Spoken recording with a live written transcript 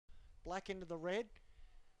black into the red.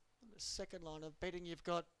 On the second line of betting, you've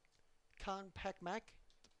got Khan Pac Mac,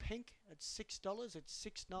 the pink at $6. It's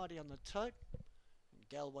 $6.90 on the tote. And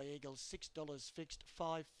Galway Eagle, $6 fixed,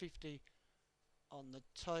 $5.50 on the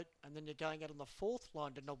tote. And then you're going out on the fourth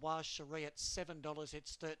line to Nawaz Cherie at $7.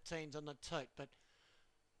 It's 13s on the tote. But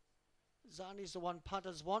Zani's the one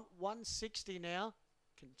punters want. 160 now.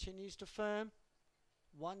 Continues to firm.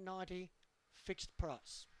 190 fixed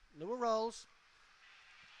price. Lure rolls.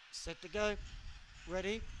 Set to go.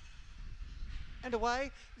 Ready. And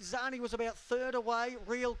away. Zani was about third away.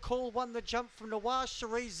 Real Call won the jump from Nawaz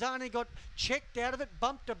Cherie. Zani got checked out of it,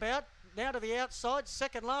 bumped about. Now to the outside,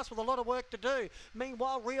 second last with a lot of work to do.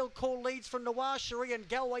 Meanwhile, Real Call leads from Nawaz Cherie and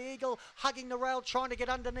Galway Eagle hugging the rail, trying to get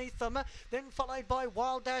underneath them. Then followed by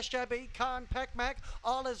Wild Dash Abbey, Khan Pac Mac,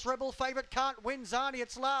 Isla's Rebel favourite can't win. Zani,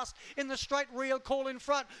 it's last in the straight. Real Call in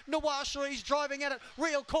front. Nawaz Cherie's driving at it.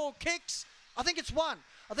 Real Call kicks. I think it's one.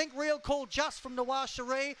 I think Real Call just from Nawaz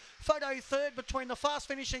Cherie. Photo third between the fast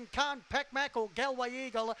finishing Khan Pac Mac or Galway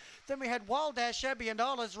Eagle. Then we had Wild Dash Abbey and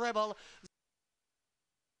Isla's Rebel.